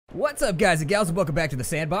What's up, guys and gals, and welcome back to the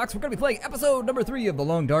Sandbox. We're going to be playing episode number 3 of The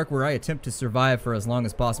Long Dark, where I attempt to survive for as long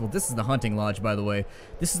as possible. This is the hunting lodge, by the way.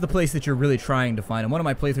 This is the place that you're really trying to find. In one of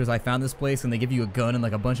my playthroughs, I found this place, and they give you a gun and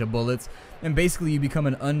like a bunch of bullets, and basically you become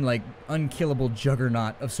an unkillable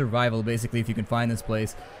juggernaut of survival, basically, if you can find this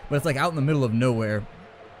place. But it's like out in the middle of nowhere.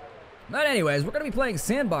 But anyways, we're going to be playing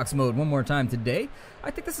Sandbox mode one more time today.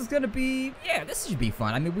 I think this is going to be, this should be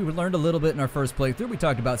fun. I mean, we learned a little bit in our first playthrough. We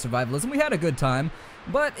talked about survivalism. We had a good time.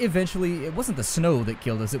 But eventually, it wasn't the snow that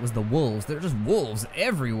killed us. It was the wolves. There are just wolves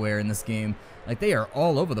everywhere in this game. Like, they are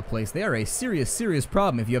all over the place. They are a serious, serious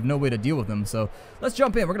problem if you have no way to deal with them. So, let's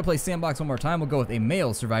jump in. We're going to play Sandbox one more time. We'll go with a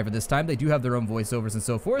male survivor this time. They do have their own voiceovers and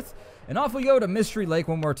so forth. And off we go to Mystery Lake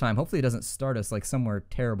one more time. Hopefully it doesn't start us like somewhere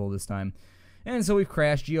terrible this time. And so we've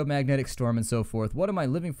crashed, geomagnetic storm, and so forth. What am I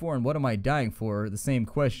living for and what am I dying for? The same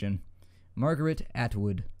question. Margaret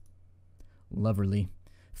Atwood. Loverly.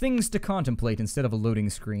 Things to contemplate instead of a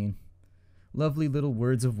loading screen. Lovely little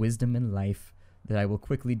words of wisdom and life that I will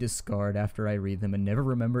quickly discard after I read them and never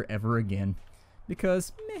remember ever again.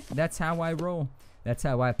 Because, that's how I roll. That's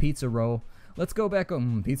how I pizza roll. Let's go back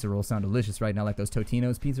on. Pizza rolls sound delicious right now, like those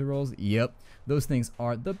Totino's pizza rolls. Yep, those things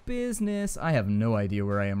are the business. I have no idea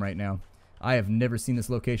where I am right now. I have never seen this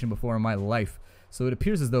location before in my life, so it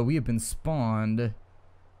appears as though we have been spawned.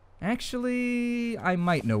 Actually, I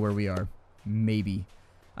might know where we are. Maybe.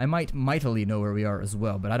 I might mightily know where we are as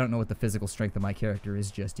well, but I don't know what the physical strength of my character is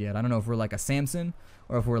just yet. I don't know if we're like a Samson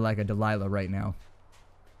or if we're like a Delilah right now.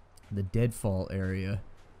 The Deadfall area.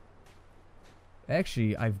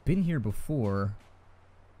 Actually, I've been here before.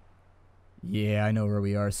 Yeah, I know where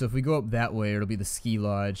we are. So if we go up that way, it'll be the ski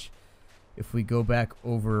lodge. If we go back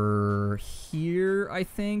over here, I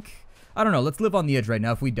think. I don't know. Let's live on the edge right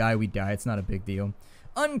now. If we die, we die. It's not a big deal.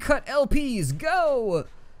 Uncut LPs, go!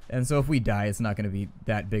 And so if we die, it's not going to be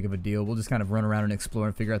that big of a deal. We'll just kind of run around and explore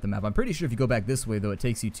and figure out the map. I'm pretty sure if you go back this way, though, it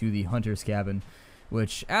takes you to the hunter's cabin.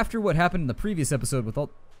 Which, after what happened in the previous episode with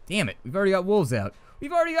all... Damn it, we've already got wolves out.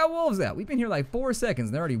 We've already got wolves out. We've been here like 4 seconds,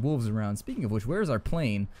 and there are already wolves around. Speaking of which, where's our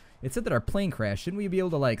plane? It said that our plane crashed. Shouldn't we be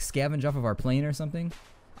able to, like, scavenge off of our plane or something?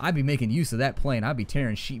 I'd be making use of that plane. I'd be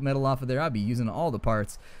tearing sheet metal off of there. I'd be using all the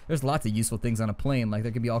parts. There's lots of useful things on a plane. Like,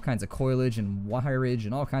 there could be all kinds of coilage and wireage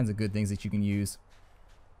and all kinds of good things that you can use.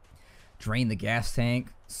 Drain the gas tank.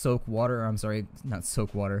 Soak water. I'm sorry, not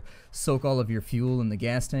soak water. Soak all of your fuel in the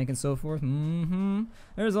gas tank and so forth.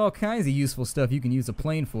 There's all kinds of useful stuff you can use a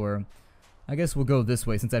plane for. I guess we'll go this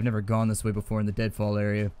way since I've never gone this way before in the Deadfall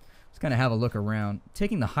area. Just kind of have a look around.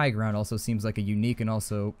 Taking the high ground also seems like a unique and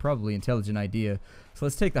also probably intelligent idea. So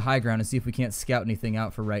let's take the high ground and see if we can't scout anything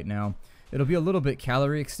out for right now. It'll be a little bit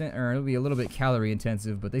calorie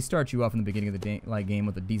intensive, but they start you off in the beginning of the game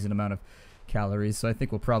with a decent amount of calories, so I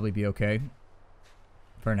think we'll probably be okay.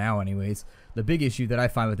 For now, anyways. The big issue that I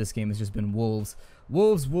find with this game has just been wolves.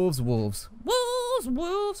 Wolves, wolves, wolves. Wolves,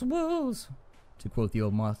 wolves, wolves. To quote the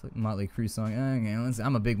old Motley Crue song.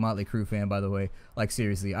 I'm a big Motley Crue fan, by the way. Like,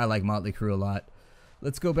 seriously, I like Motley Crue a lot.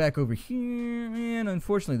 Let's go back over here, and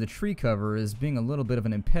unfortunately the tree cover is being a little bit of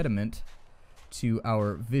an impediment to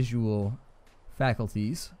our visual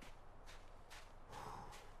faculties.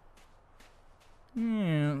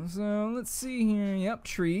 Yeah, so let's see here. Yep,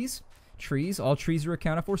 trees. Trees. All trees are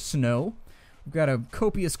accounted for. Snow. We've got a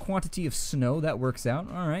copious quantity of snow. That works out.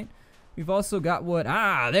 All right. We've also got what?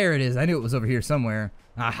 Ah, there it is. I knew it was over here somewhere.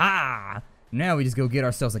 Aha! Now we just go get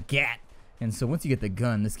ourselves a gat. And so once you get the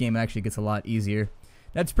gun, this game actually gets a lot easier.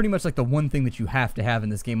 That's pretty much like the one thing that you have to have in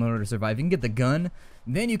this game in order to survive. You can get the gun,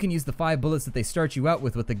 then you can use the 5 bullets that they start you out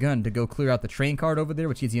with the gun to go clear out the train card over there,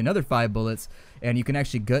 which gives you another 5 bullets, and you can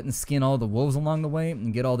actually gut and skin all the wolves along the way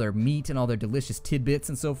and get all their meat and all their delicious tidbits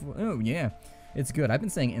and so forth. Oh, yeah. It's good. I've been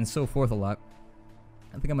saying and so forth a lot.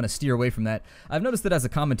 I think I'm going to steer away from that. I've noticed that as a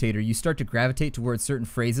commentator, you start to gravitate towards certain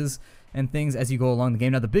phrases and things as you go along the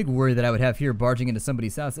game. Now, the big worry that I would have here barging into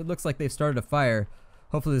somebody's house, it looks like they've started a fire.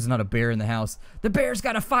 Hopefully there's not a bear in the house. The bear's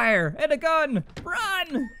got a fire and a gun!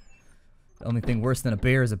 Run! The only thing worse than a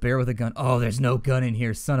bear is a bear with a gun. Oh, there's no gun in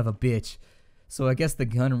here, son of a bitch. So I guess the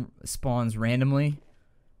gun spawns randomly.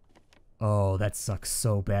 Oh, that sucks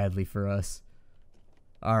so badly for us.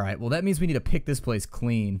 Alright, well that means we need to pick this place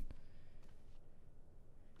clean.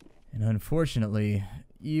 And unfortunately,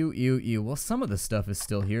 well, some of the stuff is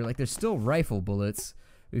still here. Like, there's still rifle bullets.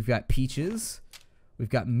 We've got peaches. We've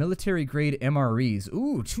got military-grade MREs.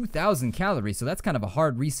 Ooh, 2,000 calories. So that's kind of a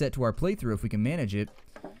hard reset to our playthrough if we can manage it.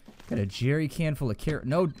 Got a jerry can full of carrot.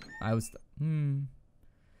 No, I was...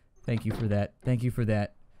 Thank you for that. Thank you for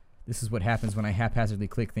that. This is what happens when I haphazardly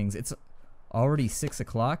click things. It's already 6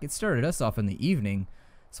 o'clock. It started us off in the evening.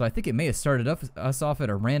 So I think it may have started us off at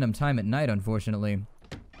a random time at night, unfortunately.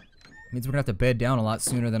 Means we're gonna have to bed down a lot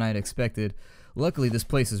sooner than I had expected. Luckily, this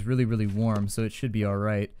place is really, really warm, so it should be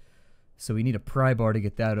alright. So we need a pry bar to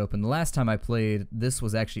get that open. The last time I played, this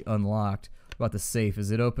was actually unlocked. What about the safe?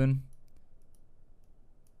 Is it open?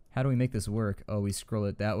 How do we make this work? Oh, we scroll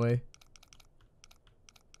it that way.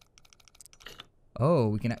 Oh,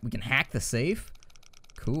 we can hack the safe?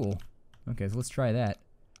 Cool. Okay, so let's try that.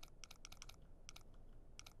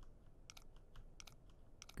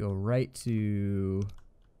 Go right to...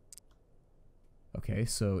 Okay,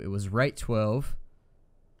 so it was right 12.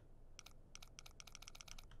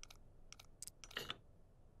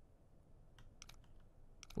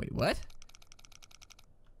 Wait, what?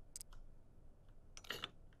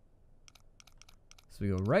 So we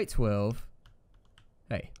go right 12.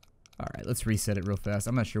 Hey. Alright, let's reset it real fast.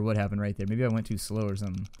 I'm not sure what happened right there. Maybe I went too slow or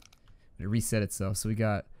something. It reset itself. So we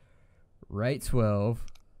got right 12.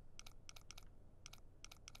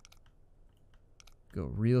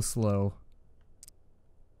 Go real slow.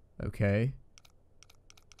 Okay.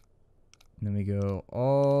 And then we go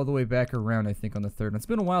all the way back around, I think, on the third one. It's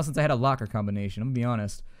been a while since I had a locker combination. I'm gonna be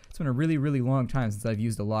honest. It's been a really, really long time since I've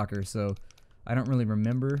used a locker, so I don't really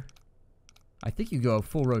remember. I think you go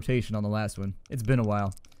full rotation on the last one. It's been a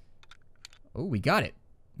while. Oh, we got it.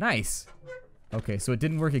 Nice. Okay, so it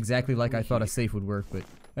didn't work exactly like I thought a safe would work, but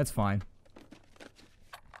that's fine.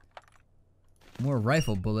 More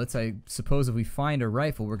rifle bullets. I suppose if we find a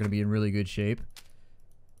rifle, we're going to be in really good shape.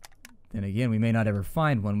 Then again, we may not ever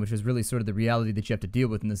find one, which is really sort of the reality that you have to deal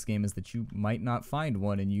with in this game, is that you might not find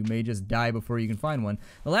one, and you may just die before you can find one.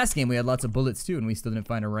 The last game we had lots of bullets too, and we still didn't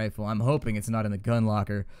find a rifle. I'm hoping it's not in the gun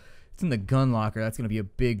locker. If it's in the gun locker, that's going to be a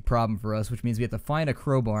big problem for us, which means we have to find a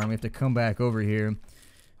crowbar, and we have to come back over here,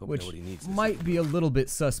 which might be a little bit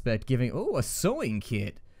suspect, giving... Oh, a sewing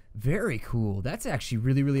kit. Very cool. That's actually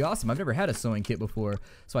really, really awesome. I've never had a sewing kit before,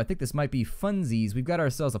 so I think this might be funsies. We've got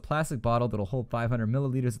ourselves a plastic bottle that'll hold 500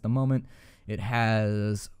 milliliters at the moment. It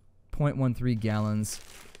has 0.13 gallons.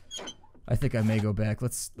 I think I may go back.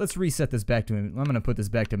 Let's reset this back to... I'm going to put this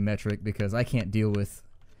back to metric because I can't deal with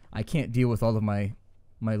all of my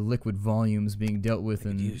liquid volumes being dealt with.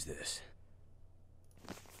 And use this.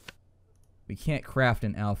 We can't craft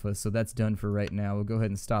an alpha, so that's done for right now. We'll go ahead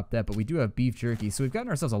and stop that, but we do have beef jerky, so we've gotten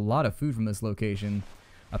ourselves a lot of food from this location.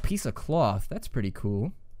 A piece of cloth, that's pretty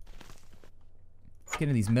cool. Let's get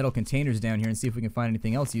into these metal containers down here and see if we can find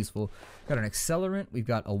anything else useful. Got an accelerant, we've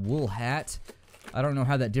got a wool hat. I don't know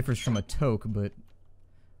how that differs from a toque, but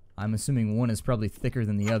I'm assuming one is probably thicker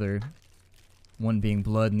than the other. One being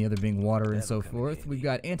blood and the other being water and so forth. We've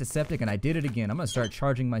got antiseptic, and I did it again. I'm going to start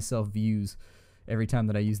charging myself views every time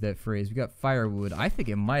that I use that phrase. We got firewood. I think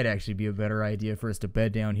it might actually be a better idea for us to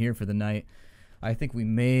bed down here for the night. I think we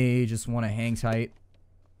may just want to hang tight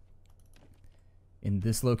in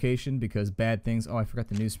this location because bad things... Oh, I forgot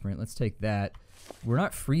the newsprint. Let's take that. We're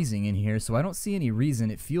not freezing in here, so I don't see any reason.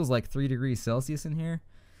 It feels like 3 degrees Celsius in here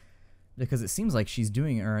because it seems like she's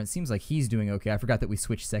doing... Or it seems like he's doing okay. I forgot that we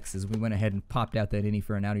switched sexes. We went ahead and popped out that innie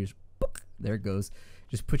for an outie. There it goes.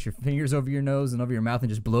 Just put your fingers over your nose and over your mouth and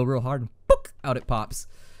just blow real hard and book, out it pops.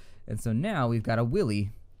 And so now we've got a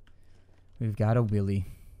willy. We've got a willy.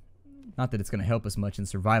 Not that it's going to help us much in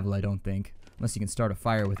survival, I don't think. Unless you can start a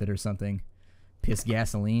fire with it or something. Piss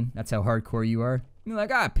gasoline. That's how hardcore you are. You're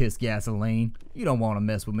like, piss gasoline. You don't want to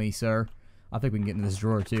mess with me, sir. I think we can get into this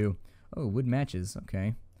drawer too. Oh, wood matches.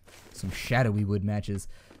 Okay. Some shadowy wood matches.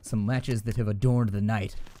 Some matches that have adorned the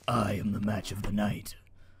night. I am the match of the night.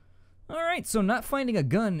 Alright, so not finding a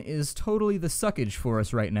gun is totally the suckage for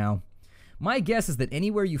us right now. My guess is that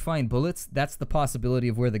anywhere you find bullets, that's the possibility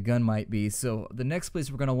of where the gun might be. So the next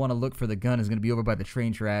place we're going to want to look for the gun is going to be over by the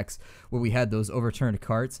train tracks where we had those overturned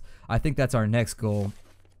carts. I think that's our next goal.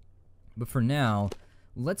 But for now,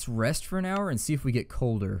 let's rest for an hour and see if we get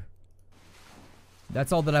colder.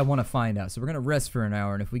 That's all that I want to find out. So we're going to rest for an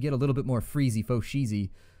hour, and if we get a little bit more freezy, faux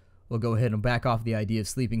cheesy, we'll go ahead and back off the idea of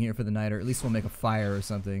sleeping here for the night, or at least we'll make a fire or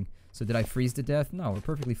something. So did I freeze to death? No, we're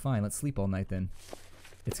perfectly fine. Let's sleep all night then.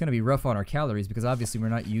 It's going to be rough on our calories because obviously we're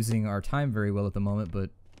not using our time very well at the moment, but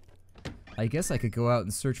I guess I could go out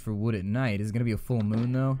and search for wood at night. Is it going to be a full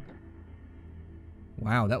moon though?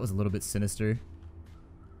 Wow, that was a little bit sinister.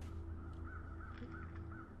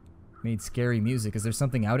 Made scary music. Is there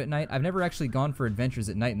something out at night? I've never actually gone for adventures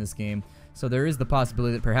at night in this game, so there is the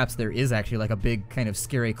possibility that perhaps there is actually like a big kind of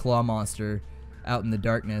scary claw monster out in the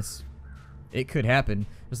darkness. It could happen.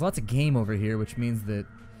 There's lots of game over here, which means that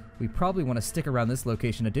we probably want to stick around this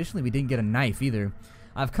location. Additionally, we didn't get a knife either.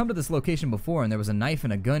 I've come to this location before, and there was a knife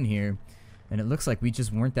and a gun here, and it looks like we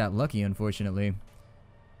just weren't that lucky, unfortunately.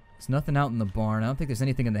 There's nothing out in the barn. I don't think there's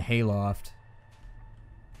anything in the hayloft.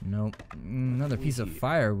 Nope. Another piece of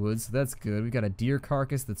firewood, so that's good. We got a deer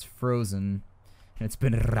carcass that's frozen, and it's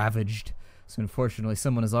been ravaged. So unfortunately,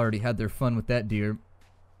 someone has already had their fun with that deer.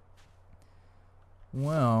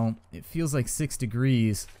 Well, it feels like 6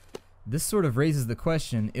 degrees. This sort of raises the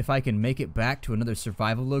question if I can make it back to another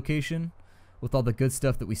survival location with all the good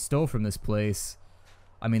stuff that we stole from this place.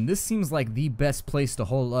 I mean, this seems like the best place to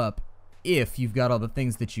hole up if you've got all the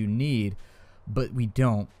things that you need, but we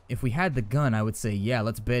don't. If we had the gun, I would say, yeah,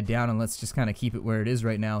 let's bed down and let's just kind of keep it where it is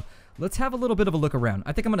right now. Let's have a little bit of a look around.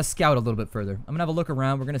 I think I'm going to scout a little bit further. I'm going to have a look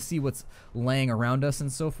around. We're going to see what's laying around us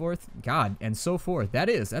and so forth. God, and so forth.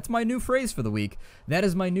 That's my new phrase for the week. That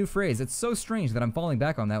is my new phrase. It's so strange that I'm falling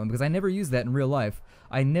back on that one because I never use that in real life.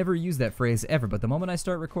 I never use that phrase ever, but the moment I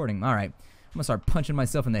start recording, all right, I'm going to start punching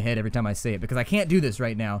myself in the head every time I say it because I can't do this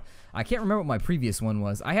right now. I can't remember what my previous one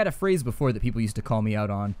was. I had a phrase before that people used to call me out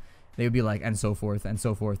on. They would be like, and so forth, and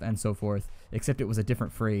so forth, and so forth, except it was a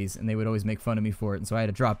different phrase, and they would always make fun of me for it, and so I had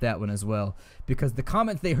to drop that one as well, because the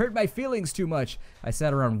comments, they hurt my feelings too much. I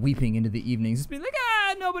sat around weeping into the evenings, just being like,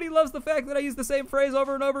 nobody loves the fact that I use the same phrase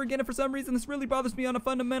over and over again, and for some reason this really bothers me on a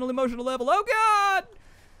fundamental emotional level. Oh God!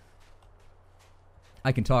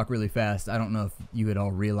 I can talk really fast. I don't know if you had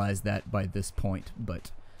all realized that by this point,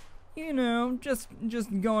 but you know, just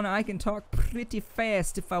going, I can talk pretty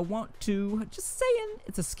fast if I want to. Just saying,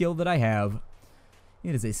 it's a skill that I have.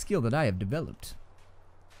 It is a skill that I have developed.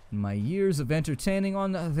 In my years of entertaining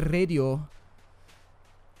on the radio,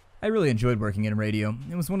 I really enjoyed working in radio.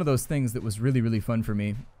 It was one of those things that was really, really fun for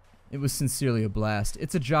me. It was sincerely a blast.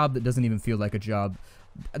 It's a job that doesn't even feel like a job.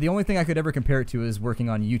 The only thing I could ever compare it to is working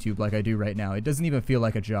on YouTube like I do right now. It doesn't even feel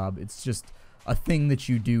like a job. It's just a thing that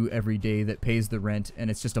you do every day that pays the rent,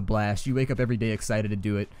 and it's just a blast. You wake up every day excited to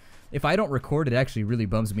do it. If I don't record, it actually really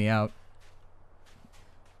bums me out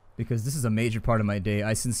because this is a major part of my day.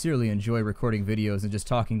 I sincerely enjoy recording videos and just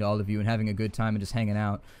talking to all of you and having a good time and just hanging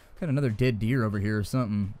out. Got another dead deer over here or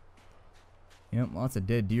something. Yep, lots of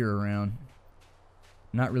dead deer around.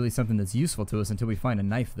 Not really something that's useful to us until we find a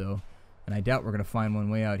knife, though. And I doubt we're going to find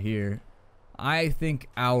one way out here. I think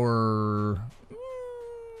I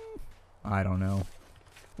don't know.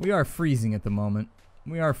 We are freezing at the moment.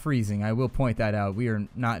 We are freezing. I will point that out. We are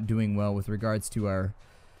not doing well with regards to our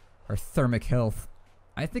thermic health.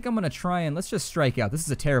 I think I'm going to try and let's just strike out. This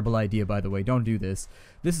is a terrible idea, by the way. Don't do this.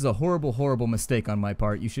 This is a horrible, horrible mistake on my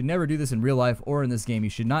part. You should never do this in real life or in this game. You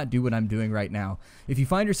should not do what I'm doing right now. If you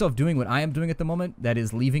find yourself doing what I am doing at the moment, that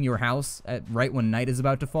is leaving your house right when night is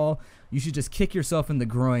about to fall, you should just kick yourself in the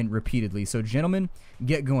groin repeatedly. So gentlemen,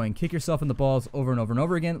 get going. Kick yourself in the balls over and over and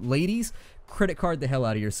over again. Ladies, credit card the hell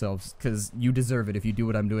out of yourselves because you deserve it if you do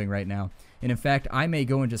what I'm doing right now. And in fact, I may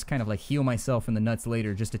go and just kind of like heal myself in the nuts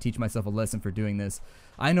later just to teach myself a lesson for doing this.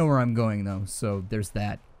 I know where I'm going though, so there's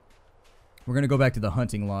that. We're going to go back to the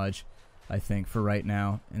hunting lodge, I think, for right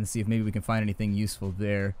now and see if maybe we can find anything useful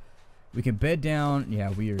there. We can bed down. Yeah,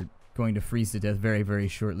 we are going to freeze to death very, very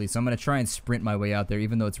shortly. So I'm going to try and sprint my way out there,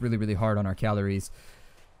 even though it's really, really hard on our calories.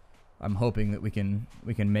 I'm hoping that we can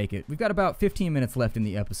make it. We've got about 15 minutes left in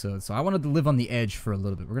the episode, so I wanted to live on the edge for a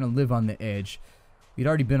little bit. We're going to live on the edge. We'd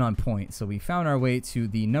already been on point, so we found our way to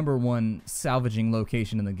the #1 salvaging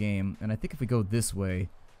location in the game, and I think if we go this way,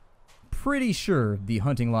 pretty sure the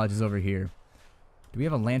hunting lodge is over here. Do we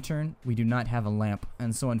have a lantern? We do not have a lamp,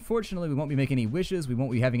 and so unfortunately we won't be making any wishes, we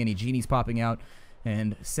won't be having any genies popping out,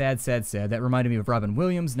 and sad, sad, sad. That reminded me of Robin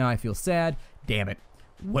Williams. Now I feel sad. Damn it.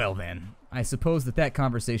 Well then, I suppose that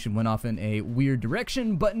conversation went off in a weird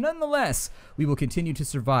direction, but nonetheless, we will continue to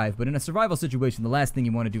survive. But in a survival situation, the last thing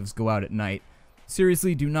you want to do is go out at night.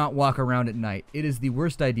 Seriously, do not walk around at night. It is the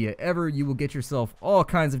worst idea ever. You will get yourself all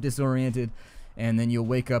kinds of disoriented, and then you'll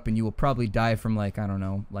wake up and you will probably die from, like, I don't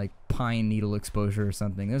know, like pine needle exposure or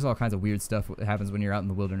something. There's all kinds of weird stuff that happens when you're out in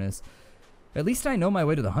the wilderness. At least I know my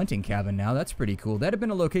way to the hunting cabin now. That's pretty cool. That had been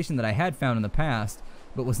a location that I had found in the past,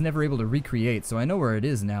 but was never able to recreate, so I know where it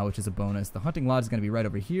is now, which is a bonus. The hunting lodge is going to be right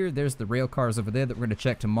over here. There's the rail cars over there that we're going to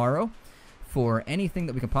check tomorrow for anything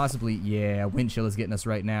that we can possibly... Yeah, wind chill is getting us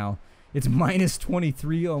right now. It's minus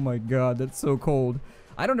 23. Oh my god, that's so cold.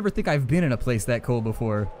 I don't ever think I've been in a place that cold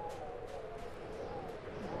before.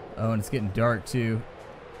 Oh, and it's getting dark too.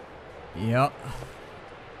 Yep.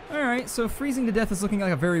 Alright, so freezing to death is looking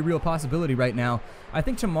like a very real possibility right now. I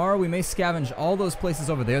think tomorrow we may scavenge all those places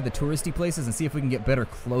over there, the touristy places, and see if we can get better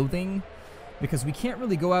clothing. Because we can't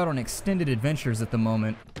really go out on extended adventures at the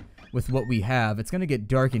moment with what we have. It's going to get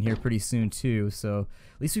dark in here pretty soon too, so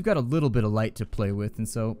at least we've got a little bit of light to play with, and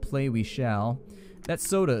so play we shall. That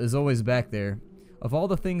soda is always back there. Of all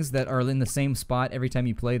the things that are in the same spot every time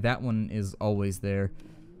you play, that one is always there.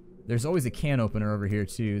 There's always a can opener over here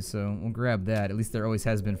too, so we'll grab that. At least there always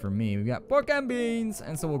has been for me. We've got pork and beans,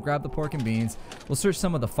 and so we'll grab the pork and beans. We'll search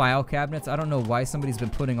some of the file cabinets. I don't know why somebody's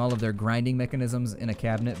been putting all of their grinding mechanisms in a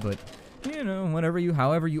cabinet, but you know,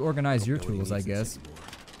 however you organize your tools, I guess.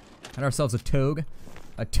 Had ourselves a toga,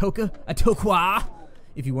 a toqua.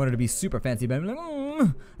 If you wanted to be super fancy, but I'm like,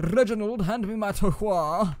 Reginald, hand me my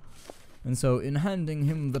toqua. And so, in handing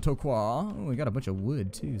him the toqua, oh, we got a bunch of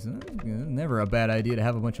wood too. So that's good. Never a bad idea to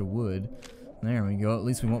have a bunch of wood. There we go. At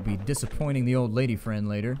least we won't be disappointing the old lady friend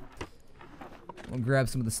later. We'll grab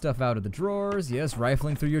some of the stuff out of the drawers. Yes,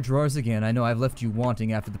 rifling through your drawers again. I know I've left you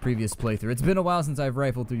wanting after the previous playthrough. It's been a while since I've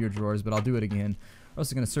rifled through your drawers, but I'll do it again. We're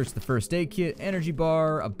also going to search the first aid kit, energy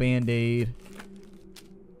bar, a band-aid,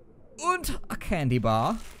 and a candy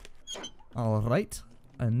bar. Alright.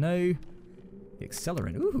 And now, the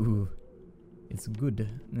accelerant. Ooh. It's good.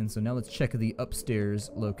 And so now let's check the upstairs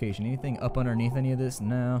location. Anything up underneath any of this?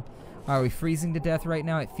 No. Are we freezing to death right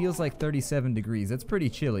now? It feels like 37 degrees. That's pretty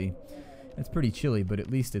chilly. That's pretty chilly, but at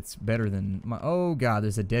least it's better than my... Oh god,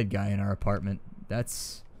 there's a dead guy in our apartment.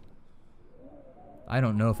 That's... I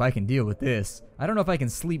don't know if I can deal with this. I don't know if I can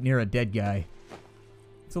sleep near a dead guy.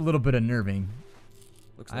 It's a little bit unnerving.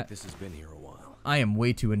 Looks like this has been here a while. I am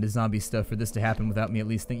way too into zombie stuff for this to happen without me at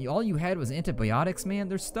least thinking. All you had was antibiotics, man.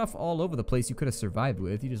 There's stuff all over the place you could have survived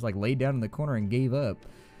with. You just like laid down in the corner and gave up.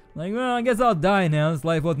 Like, well, I guess I'll die now. This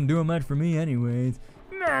life wasn't doing much for me anyways.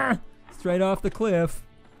 Nah, straight off the cliff.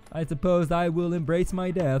 I suppose I will embrace my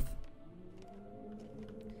death.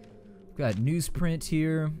 Got newsprint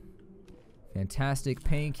here. Fantastic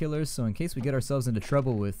painkillers. So in case we get ourselves into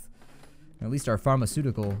trouble with at least our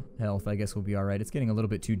pharmaceutical health, I guess we'll be alright. It's getting a little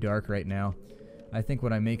bit too dark right now. I think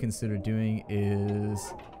what I may consider doing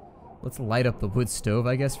is... let's light up the wood stove,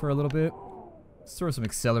 I guess, for a little bit. Let's throw some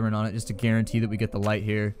accelerant on it just to guarantee that we get the light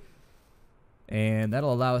here. And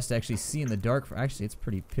that'll allow us to actually see in the dark. Actually, it's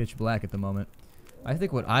pretty pitch black at the moment. I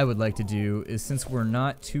think what I would like to do is, since we're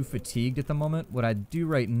not too fatigued at the moment, what I'd do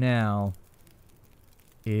right now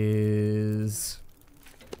is...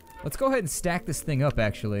 let's go ahead and stack this thing up,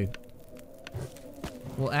 actually.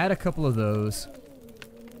 We'll add a couple of those.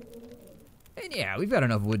 And yeah, we've got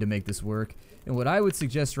enough wood to make this work. And what I would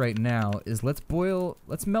suggest right now is let's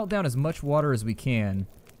melt down as much water as we can.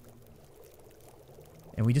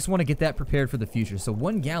 And we just want to get that prepared for the future. So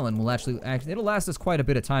 1 gallon will actually, it'll last us quite a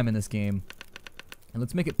bit of time in this game. And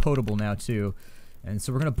let's make it potable now too. And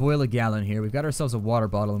so we're going to boil a gallon here. We've got ourselves a water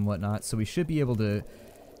bottle and whatnot, so we should be able to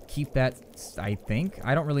keep that, I think.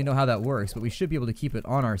 I don't really know how that works, but we should be able to keep it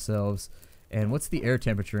on ourselves. And what's the air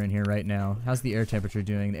temperature in here right now? How's the air temperature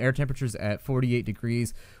doing? The air temperature's at 48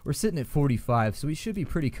 degrees. We're sitting at 45, so we should be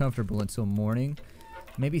pretty comfortable until morning.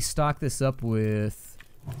 Maybe stock this up with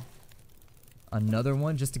another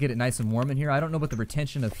one just to get it nice and warm in here. I don't know about the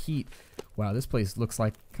retention of heat. Wow, this place looks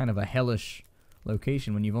like kind of a hellish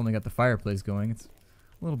location when you've only got the fireplace going. It's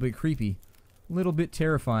a little bit creepy. A little bit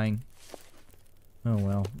terrifying. Oh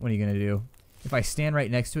well, what are you gonna do? If I stand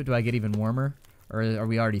right next to it, do I get even warmer? Or are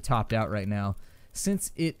we already topped out right now?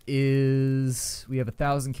 Since it is... we have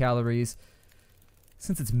 1,000 calories.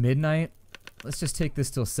 Since it's midnight, let's just take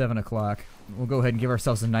this till 7 o'clock. We'll go ahead and give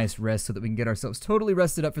ourselves a nice rest so that we can get ourselves totally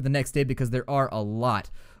rested up for the next day, because there are a lot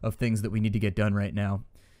of things that we need to get done right now.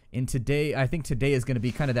 And today, I think today is going to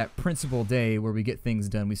be kind of that principal day where we get things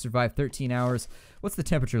done. We survived 13 hours. What's the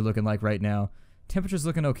temperature looking like right now? Temperature's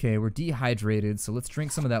looking okay. We're dehydrated, so let's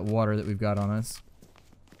drink some of that water that we've got on us.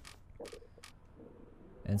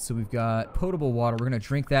 And so we've got potable water. We're going to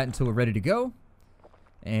drink that until we're ready to go.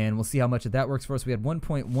 And we'll see how much of that works for us. We had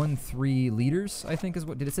 1.13 liters, I think is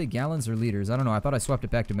what... did it say gallons or liters? I don't know. I thought I swapped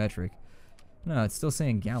it back to metric. No, it's still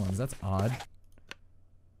saying gallons. That's odd.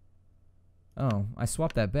 Oh, I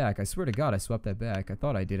swapped that back. I swear to God I swapped that back. I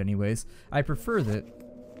thought I did anyways. I prefer that...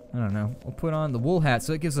 I don't know. We'll put on the wool hat,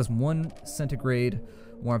 so it gives us 1 centigrade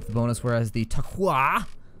warmth bonus, whereas the taqwa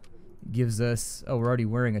gives us... oh, we're already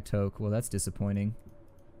wearing a toque. Well, that's disappointing.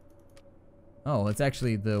 Oh, it's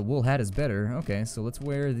actually, the wool hat is better. Okay, so let's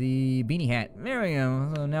wear the beanie hat. There we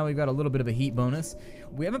go. So now we've got a little bit of a heat bonus.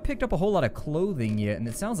 We haven't picked up a whole lot of clothing yet, and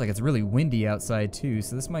it sounds like it's really windy outside too,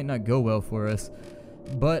 so this might not go well for us.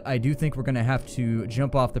 But I do think we're going to have to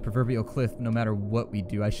jump off the proverbial cliff no matter what we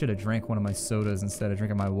do. I should have drank one of my sodas instead of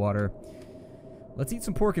drinking my water. Let's eat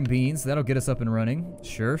some pork and beans. That'll get us up and running.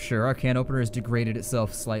 Sure, our can opener has degraded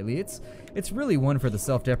itself slightly. It's really one for the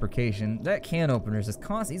self-deprecation. That can opener is just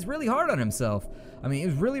constant. He's really hard on himself. I mean,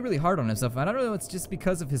 he's really, really hard on himself. I don't know if it's just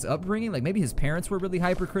because of his upbringing. Like, maybe his parents were really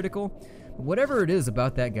hypercritical. But whatever it is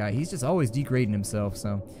about that guy, he's just always degrading himself.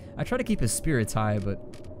 So I try to keep his spirits high, but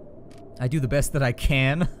I do the best that I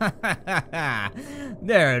can.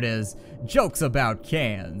 There it is. Jokes about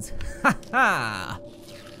cans. I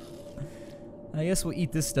guess we'll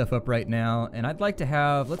eat this stuff up right now, and I'd like to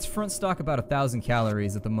have, let's front stock about 1,000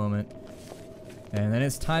 calories at the moment. And then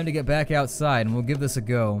it's time to get back outside, and we'll give this a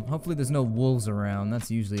go. Hopefully there's no wolves around.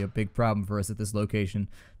 That's usually a big problem for us at this location.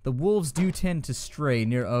 The wolves do tend to stray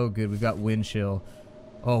near, oh good, we've got wind chill.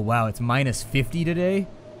 Oh wow, it's minus 50 today?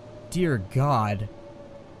 Dear God.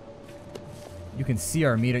 You can see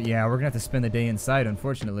our meter. Yeah, we're gonna have to spend the day inside,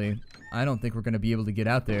 unfortunately. I don't think we're gonna be able to get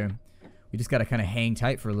out there. We just gotta kind of hang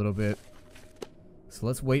tight for a little bit. So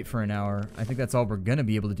let's wait for an hour. I think that's all we're gonna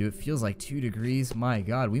be able to do. It feels like 2 degrees. My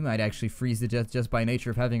God, we might actually freeze to death just by nature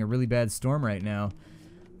of having a really bad storm right now.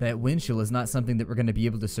 That wind chill is not something that we're gonna be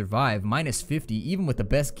able to survive. Minus 50, even with the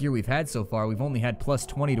best gear we've had so far, we've only had plus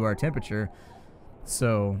 20 to our temperature.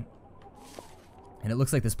 So, and it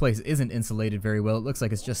looks like this place isn't insulated very well. It looks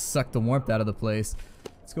like it's just sucked the warmth out of the place.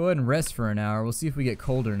 Let's go ahead and rest for an hour. We'll see if we get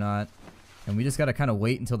cold or not. And we just gotta kind of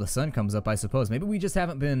wait until the sun comes up, I suppose. Maybe we just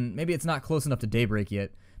haven't been, maybe it's not close enough to daybreak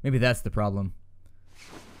yet. Maybe that's the problem.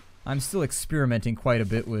 I'm still experimenting quite a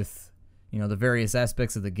bit with, you know, the various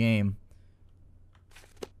aspects of the game.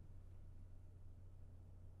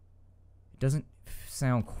 It doesn't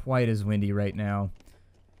sound quite as windy right now.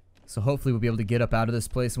 So hopefully we'll be able to get up out of this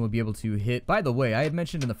place and we'll be able to hit. By the way, I had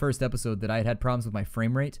mentioned in the first episode that I had had problems with my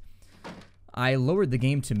frame rate. I lowered the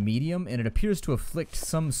game to medium, and it appears to have flicked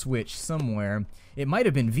some switch somewhere. It might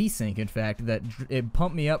have been VSync, in fact, that it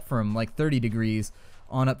pumped me up from like 30 degrees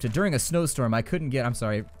on up to, during a snowstorm, I couldn't get,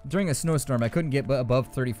 during a snowstorm, I couldn't get above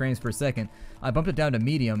 30 frames per second. I bumped it down to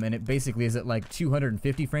medium, and it basically is at like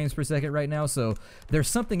 250 frames per second right now, so there's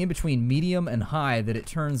something in between medium and high that it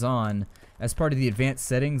turns on as part of the advanced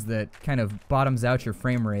settings that kind of bottoms out your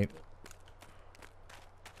frame rate.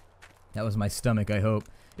 That was my stomach, I hope.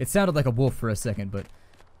 It sounded like a wolf for a second, but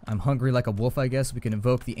I'm hungry like a wolf, I guess. We can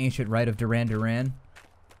invoke the ancient rite of Duran Duran.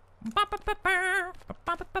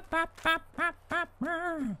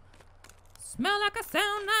 Smell like a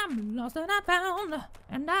sound, I'm lost and I found,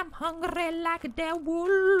 and I'm hungry like a dead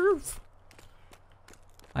wolf.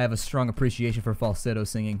 I have a strong appreciation for falsetto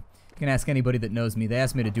singing. You can ask anybody that knows me. They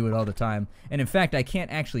ask me to do it all the time. And in fact, I can't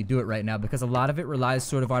actually do it right now because a lot of it relies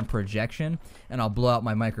sort of on projection, and I'll blow out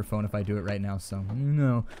my microphone if I do it right now. So,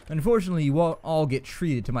 no. Unfortunately, you won't all get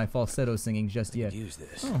treated to my falsetto singing just yet. Use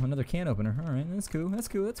this. Oh, another can opener. All right, that's cool. That's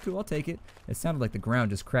cool. That's cool. I'll take it. It sounded like the ground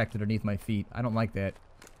just cracked underneath my feet. I don't like that.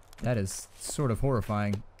 That is sort of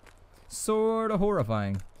horrifying. Sort of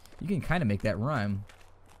horrifying. You can kind of make that rhyme.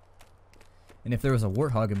 And if there was a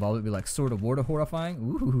warthog involved, it'd be like sort of horrifying.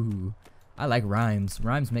 Ooh, I like rhymes.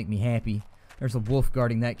 Rhymes make me happy. There's a wolf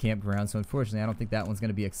guarding that campground, so unfortunately I don't think that one's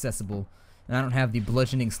going to be accessible. And I don't have the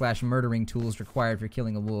bludgeoning / murdering tools required for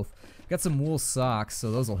killing a wolf. Got some wool socks,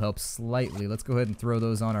 so those will help slightly. Let's go ahead and throw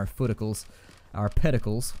those on our footicles, our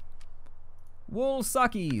pedicles. Wool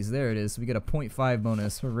sockies! There it is. We get a 0.5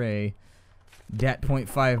 bonus. Hooray. Dat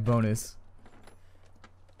 0.5 bonus.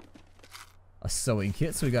 A sewing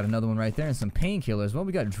kit, so we got another one right there, and some painkillers. Well,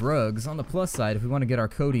 we got drugs. On the plus side, if we want to get our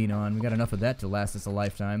codeine on, we got enough of that to last us a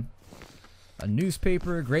lifetime. A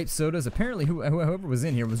newspaper, grape sodas. Apparently, whoever was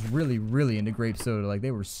in here was really, really into grape soda. Like,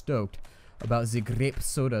 they were stoked about the grape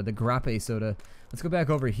soda, the grape soda. Let's go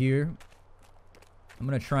back over here. I'm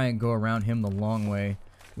going to try and go around him the long way.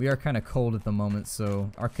 We are kind of cold at the moment,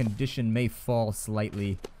 so our condition may fall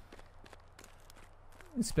slightly.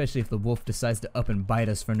 Especially if the wolf decides to up and bite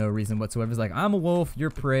us for no reason whatsoever. It's like, I'm a wolf, you're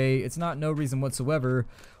prey. It's not no reason whatsoever.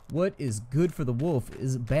 What is good for the wolf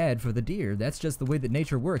is bad for the deer. That's just the way that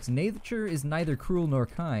nature works. Nature is neither cruel nor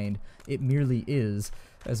kind. It merely is,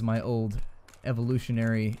 as my old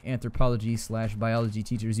evolutionary anthropology / biology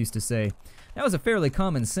teachers used to say. That was a fairly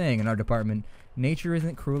common saying in our department. Nature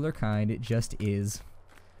isn't cruel or kind, it just is.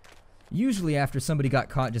 Usually after somebody got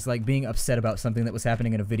caught just like being upset about something that was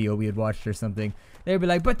happening in a video we had watched or something, they'd be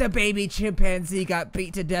like, but the baby chimpanzee got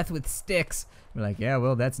beat to death with sticks. We're like, yeah,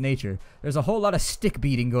 well, that's nature. There's a whole lot of stick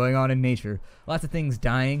beating going on in nature. Lots of things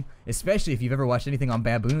dying, especially if you've ever watched anything on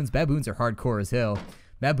baboons. Baboons are hardcore as hell.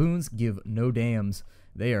 Baboons give no dams.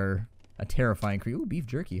 They are a terrifying creature. Ooh, beef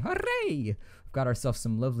jerky. Hooray! We've got ourselves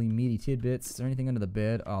some lovely meaty tidbits. Is there anything under the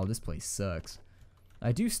bed? Oh, this place sucks.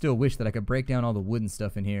 I do still wish that I could break down all the wooden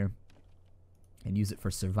stuff in here and use it for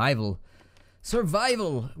survival.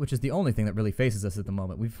 Survival! Which is the only thing that really faces us at the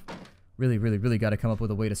moment. We've really got to come up with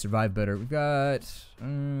a way to survive better. We've got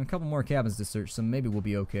a couple more cabins to search, so maybe we'll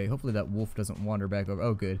be okay. Hopefully that wolf doesn't wander back over.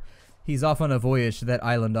 Oh, good. He's off on a voyage to that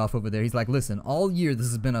island off over there. He's like, listen, all year this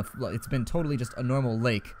has been it's been totally just a normal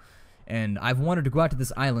lake. And I've wanted to go out to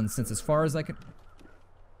this island since as far as I can...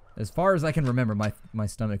 As far as I can remember, my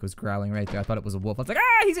stomach was growling right there. I thought it was a wolf. I was like,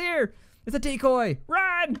 ah, he's here! It's a decoy!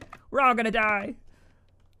 Run! We're all gonna die!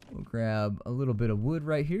 We'll grab a little bit of wood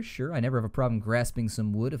right here. Sure, I never have a problem grasping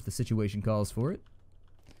some wood if the situation calls for it.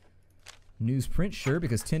 Newsprint, sure,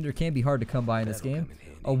 because tinder can be hard to come by in this game.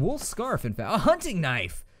 A wolf scarf, in fact. A hunting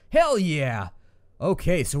knife! Hell yeah!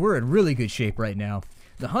 Okay, so we're in really good shape right now.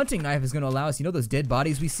 The hunting knife is going to allow us, you know those dead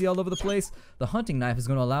bodies we see all over the place? The hunting knife is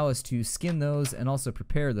going to allow us to skin those and also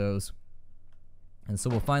prepare those. And so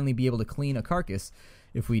we'll finally be able to clean a carcass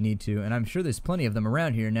if we need to. And I'm sure there's plenty of them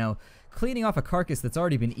around here. Now, cleaning off a carcass that's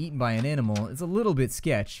already been eaten by an animal is a little bit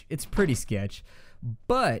sketch. It's pretty sketch.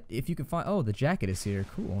 But if you can find, oh, the jacket is here.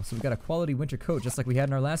 Cool. So we've got a quality winter coat just like we had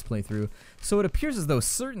in our last playthrough. So it appears as though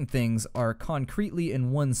certain things are concretely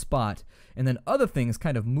in one spot, and then other things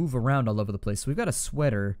kind of move around all over the place. So we've got a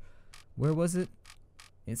sweater. Where was it?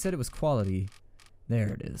 It said it was quality. There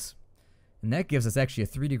it is. And that gives us actually a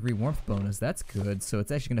 3-degree warmth bonus. That's good. So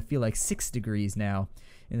it's actually going to feel like 6 degrees now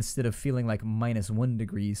instead of feeling like -1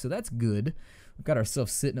 degree. So that's good. We've got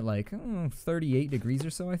ourselves sitting at like 38 degrees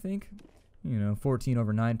or so, I think. You know, 14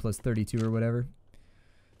 over 9 plus 32 or whatever.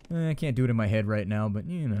 I can't do it in my head right now, but,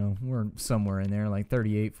 you know, we're somewhere in there, like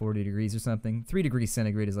 38, 40 degrees or something. 3 degrees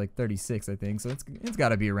centigrade is like 36, I think, so it's got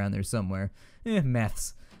to be around there somewhere.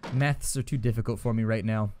 Maths. Maths are too difficult for me right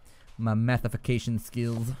now. My mathification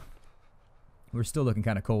skills. We're still looking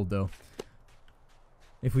kind of cold, though.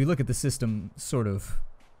 If we look at the system sort of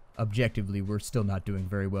objectively, we're still not doing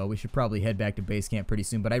very well. We should probably head back to base camp pretty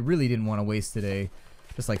soon, but I really didn't want to waste today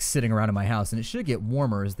just like sitting around in my house, and it should get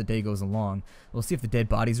warmer as the day goes along. We'll see if the dead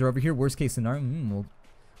bodies are over here. Worst case scenario,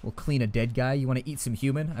 we'll clean a dead guy. You want to eat some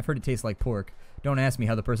human? I've heard it tastes like pork. Don't ask me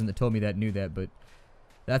how the person that told me that knew that, but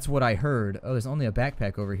that's what I heard. Oh, there's only a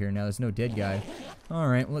backpack over here now. There's no dead guy.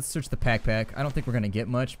 Alright, well, let's search the backpack. I don't think we're going to get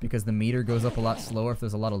much because the meter goes up a lot slower if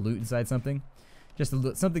there's a lot of loot inside something. Just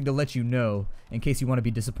something to let you know in case you want to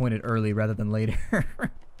be disappointed early rather than later.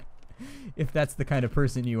 If that's the kind of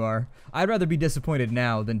person you are. I'd rather be disappointed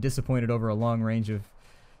now than disappointed over a long range of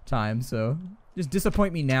time, so just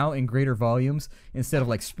disappoint me now in greater volumes instead of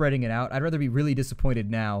like spreading it out. I'd rather be really disappointed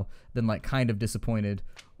now than like kind of disappointed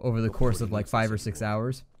over the course of like 5 or 6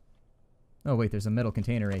 hours. Oh wait, there's a metal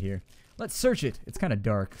container right here. Let's search it. It's kind of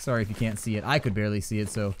dark. Sorry if you can't see it. I could barely see it,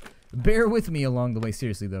 so bear with me along the way.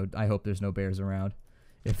 Seriously though, I hope there's no bears around.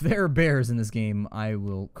 If there are bears in this game, I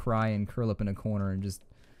will cry and curl up in a corner and just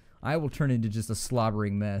I will turn into just a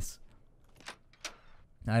slobbering mess.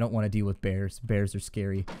 I don't want to deal with bears. Bears are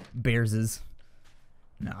scary. Bearses.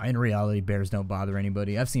 No, in reality, bears don't bother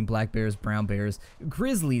anybody. I've seen black bears, brown bears.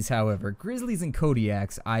 Grizzlies, however. Grizzlies and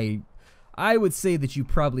Kodiaks, I would say that you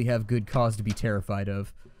probably have good cause to be terrified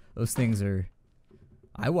of. Those things are...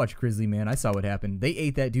 I watched Grizzly, man. I saw what happened. They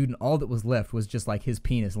ate that dude, and all that was left was just like his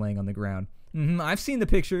penis laying on the ground. I've seen the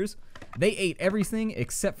pictures. They ate everything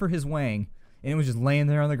except for his wang. And it was just laying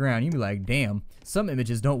there on the ground. You'd be like, damn, some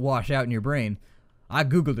images don't wash out in your brain. I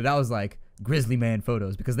Googled it. I was like, Grizzly Man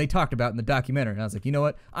photos, because they talked about it in the documentary. And I was like, you know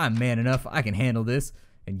what? I'm man enough. I can handle this.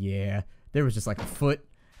 And yeah, there was just like a foot.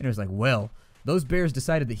 And it was like, well, those bears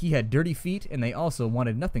decided that he had dirty feet, and they also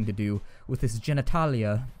wanted nothing to do with his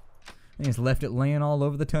genitalia. And just left it laying all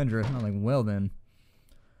over the tundra. And I'm like, well then.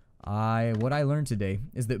 What I learned today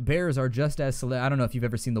is that bears are just as I don't know if you've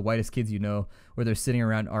ever seen The Whitest Kids You Know, where they're sitting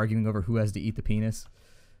around arguing over who has to eat the penis.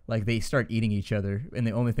 Like, they start eating each other, and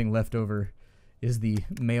the only thing left over is the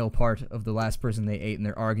male part of the last person they ate, and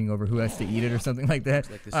they're arguing over who has to eat it or something like that.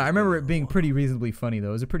 I remember it being pretty reasonably funny, though.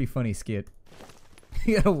 It was a pretty funny skit.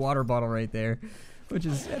 You got a water bottle right there,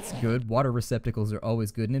 that's good. Water receptacles are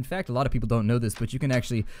always good. And in fact, a lot of people don't know this, but you can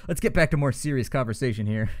actually, let's get back to more serious conversation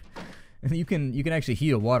here. You can actually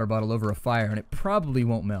heat a water bottle over a fire, and it probably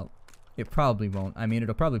won't melt. It probably won't. I mean,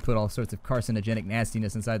 it'll probably put all sorts of carcinogenic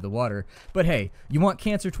nastiness inside the water. But hey, you want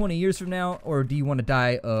cancer 20 years from now, or do you want to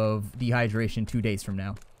die of dehydration 2 days from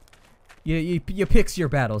now? You picks your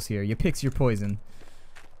battles here. You picks your poison.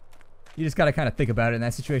 You just gotta kind of think about it in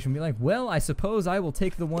that situation and be like, well, I suppose I will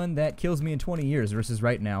take the one that kills me in 20 years versus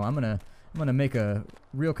right now. I'm gonna make a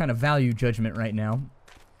real kind of value judgment right now.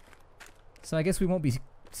 So I guess we won't be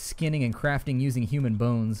skinning and crafting using human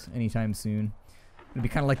bones anytime soon. It'll be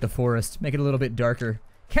kind of like the forest. Make it a little bit darker.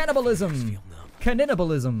 Cannibalism!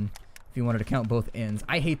 Cannibalism! If you wanted to count both ends.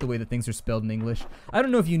 I hate the way that things are spelled in English. I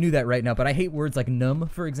don't know if you knew that right now, but I hate words like numb,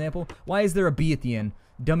 for example. Why is there a B at the end?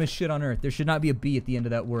 Dumbest shit on earth. There should not be a B at the end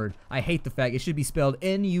of that word. I hate the fact it should be spelled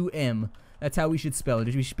N-U-M. That's how we should spell it.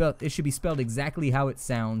 It should be spelled exactly how it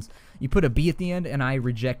sounds. You put a B at the end, and I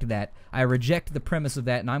reject that. I reject the premise of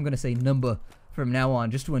that, and I'm going to say number from now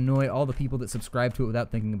on, just to annoy all the people that subscribe to it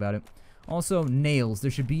without thinking about it. Also, nails.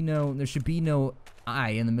 There should be no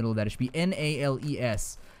I in the middle of that. It should be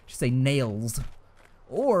N-A-L-E-S. Should say nails.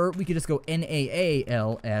 Or we could just go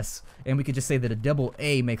N-A-A-L-S, and we could just say that a double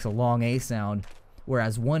A makes a long A sound,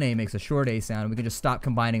 whereas one A makes a short A sound, and we can just stop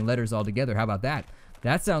combining letters altogether. How about that?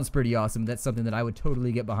 That sounds pretty awesome. That's something that I would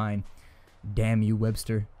totally get behind. Damn you,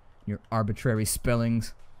 Webster. Your arbitrary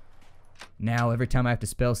spellings. Now, every time I have to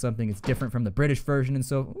spell something, it's different from the British version, and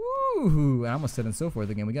so... Ooh, I almost said and so forth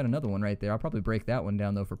again. We got another one right there. I'll probably break that one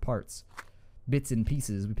down, though, for parts. Bits and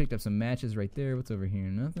pieces. We picked up some matches right there. What's over here?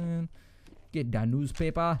 Nothing. Get the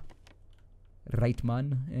newspaper. Right,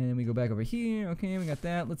 man. And we go back over here. Okay, we got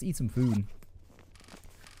that. Let's eat some food.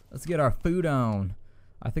 Let's get our food on.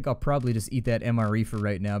 I think I'll probably just eat that MRE for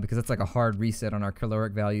right now because that's like a hard reset on our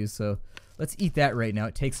caloric values. So let's eat that right now.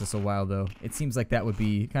 It takes us a while, though. It seems like that would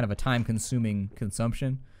be kind of a time-consuming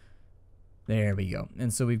consumption. There we go.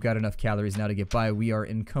 And so we've got enough calories now to get by. We are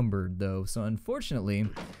encumbered, though. So unfortunately...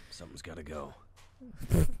 Something's gotta go.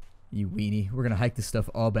 You weenie. We're going to hike this stuff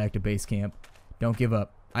all back to base camp. Don't give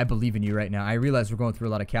up. I believe in you right now. I realize we're going through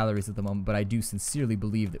a lot of calories at the moment, but I do sincerely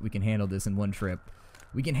believe that we can handle this in one trip.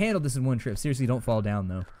 We can handle this in one trip. Seriously, don't fall down,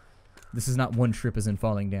 though. This is not one trip as in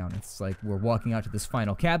falling down. It's like we're walking out to this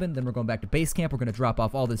final cabin, then we're going back to base camp, we're going to drop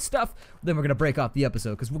off all this stuff, then we're going to break off the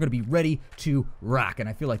episode, because we're going to be ready to rock. And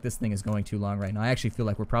I feel like this thing is going too long right now. I actually feel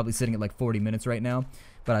like we're probably sitting at like 40 minutes right now,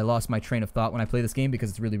 but I lost my train of thought when I play this game because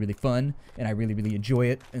it's really, really fun, and I really, really enjoy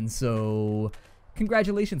it. And so...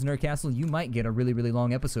 Congratulations, Nerdcastle. You might get a really, really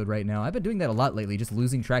long episode right now. I've been doing that a lot lately, just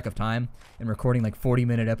losing track of time and recording like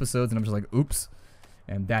 40-minute episodes, and I'm just like, oops.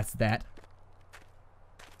 And that's that.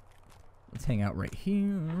 Let's hang out right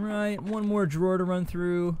here. Right, one more drawer to run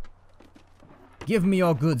through. Give me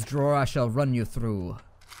all goods, drawer. I shall run you through.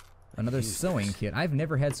 Another sewing kit. I've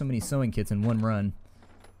never had so many sewing kits in one run.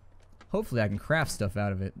 Hopefully I can craft stuff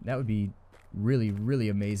out of it. That would be really, really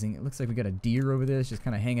amazing. It looks like we got a deer over there. It's just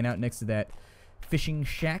kind of hanging out next to that fishing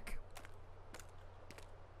shack.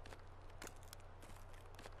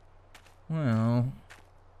 Well,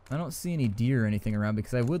 I don't see any deer or anything around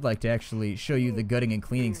because I would like to actually show you the gutting and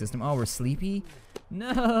cleaning system. Oh, we're sleepy?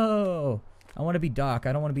 No! I want to be Doc.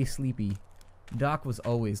 I don't want to be sleepy. Doc was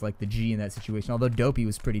always like the G in that situation, although Dopey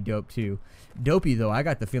was pretty dope too. Dopey, though, I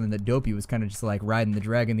got the feeling that Dopey was kind of just like riding the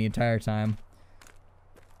dragon the entire time.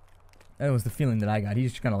 That was the feeling that I got. He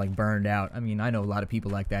just kind of like burned out. I mean, I know a lot of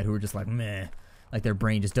people like that who are just like, meh. Like their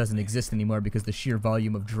brain just doesn't exist anymore because the sheer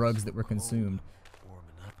volume of drugs that were consumed.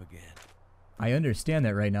 Warming up again. I understand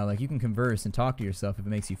that right now. Like, you can converse and talk to yourself if it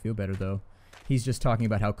makes you feel better, though. He's just talking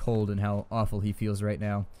about how cold and how awful he feels right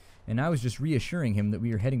now. And I was just reassuring him that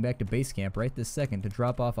we are heading back to base camp right this second to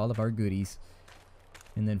drop off all of our goodies.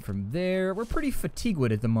 And then from there, we're pretty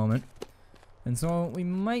fatigued at the moment. And so we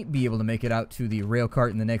might be able to make it out to the rail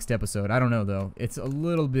cart in the next episode. I don't know, though. It's a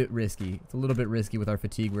little bit risky. It's a little bit risky with our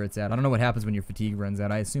fatigue where it's at. I don't know what happens when your fatigue runs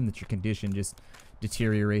out. I assume that your condition just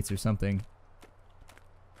deteriorates or something.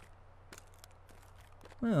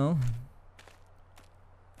 Well,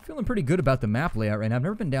 feeling pretty good about the map layout right now. I've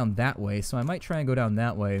never been down that way, so I might try and go down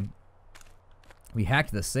that way. We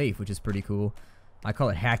hacked the safe, which is pretty cool. I call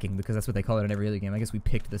it hacking because that's what they call it in every other game. I guess we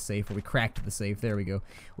picked the safe, or we cracked the safe. There we go.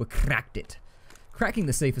 We cracked it. Cracking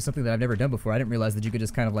the safe is something that I've never done before. I didn't realize that you could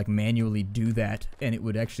just kind of like manually do that, and it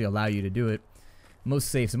would actually allow you to do it. Most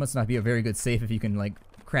safes, it must not be a very good safe if you can like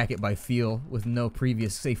crack it by feel with no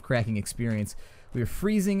previous safe cracking experience. We are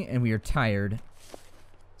freezing and we are tired.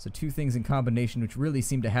 So two things in combination which really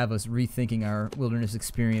seem to have us rethinking our wilderness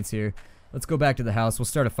experience here. Let's go back to the house. We'll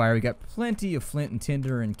start a fire. We got plenty of flint and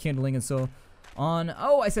tinder and kindling and so on.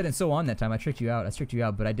 Oh, I said and so on that time. I tricked you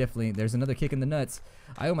out. But I definitely, there's another kick in the nuts.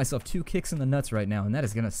 I owe myself 2 kicks in the nuts right now, and that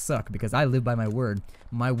is going to suck because I live by my word.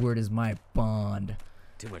 My word is my bond.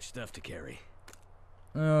 Too much stuff to carry.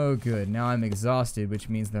 Oh, good. Now I'm exhausted, which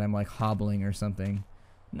means that I'm like hobbling or something.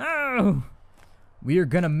 No! We are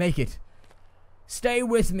going to make it. Stay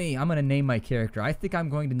with me. I'm going to name my character. I think I'm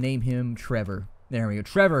going to name him Trevor. There we go.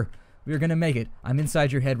 Trevor, we are going to make it. I'm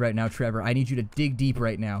inside your head right now, Trevor. I need you to dig deep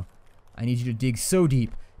right now. I need you to dig so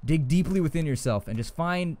deep. Dig deeply within yourself and just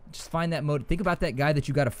find that mode. Think about that guy that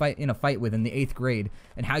you got to fight in a fight with in the 8th grade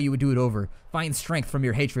and how you would do it over. Find strength from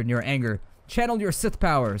your hatred and your anger. Channel your Sith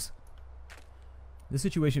powers. This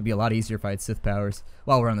situation would be a lot easier if I had Sith powers.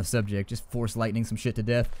 While we're on the subject, just force lightning some shit to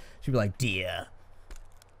death. She'd be like, dear,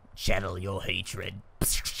 channel your hatred.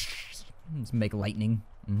 Just make lightning.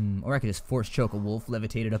 Or I could just force choke a wolf,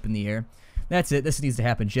 levitate it up in the air. That's it. This needs to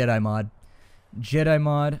happen. Jedi mod. Jedi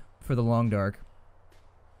mod for the Long Dark.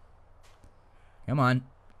 Come on.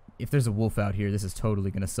 If there's a wolf out here, this is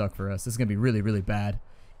totally going to suck for us. This is going to be really, really bad.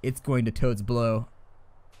 It's going to toads blow.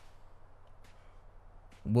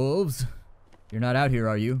 Wolves, you're not out here,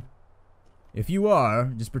 are you? If you are,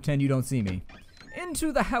 just pretend you don't see me.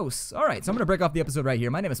 Into the house. Alright, so I'm going to break off the episode right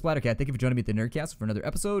here. My name is Splattercat. Thank you for joining me at the Nerdcast for another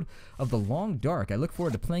episode of The Long Dark. I look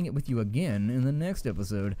forward to playing it with you again in the next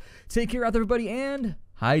episode. Take care out there, everybody, and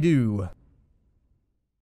hi-do.